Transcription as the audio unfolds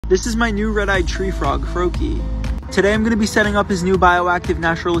This is my new red-eyed tree frog, Froakie. Today I'm going to be setting up his new Bioactive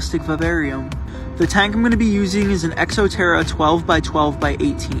naturalistic vivarium. The tank I'm going to be using is an Exoterra 12 by 12 by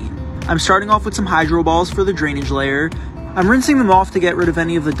 18. I'm starting off with some hydro balls for the drainage layer. I'm rinsing them off to get rid of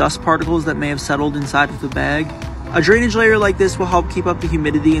any of the dust particles that may have settled inside of the bag. A drainage layer like this will help keep up the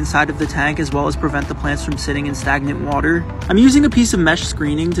humidity inside of the tank as well as prevent the plants from sitting in stagnant water. I'm using a piece of mesh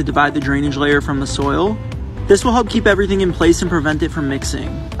screening to divide the drainage layer from the soil. This will help keep everything in place and prevent it from mixing.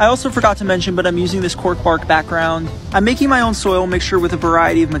 I also forgot to mention, but I'm using this cork bark background. I'm making my own soil mixture with a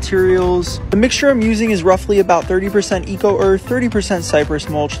variety of materials. The mixture I'm using is roughly about 30% eco earth, 30% cypress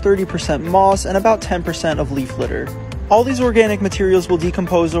mulch, 30% moss, and about 10% of leaf litter. All these organic materials will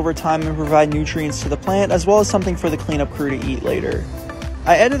decompose over time and provide nutrients to the plant, as well as something for the cleanup crew to eat later.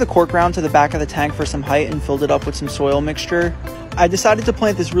 I added the cork round to the back of the tank for some height and filled it up with some soil mixture. I decided to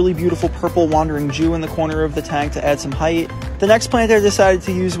plant this really beautiful purple wandering Jew in the corner of the tank to add some height. The next plant I decided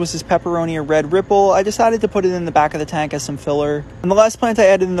to use was this Peperonia red ripple. I decided to put it in the back of the tank as some filler. And the last plant I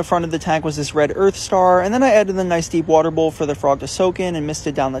added in the front of the tank was this red earth star, and then I added a nice deep water bowl for the frog to soak in and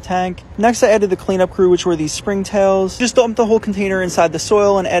misted down the tank. Next I added the cleanup crew, which were these springtails. Just dumped the whole container inside the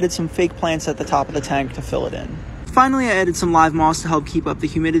soil and added some fake plants at the top of the tank to fill it in. Finally, I added some live moss to help keep up the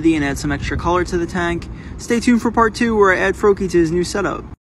humidity and add some extra color to the tank. Stay tuned for part 2 where I add Froakie to his new setup.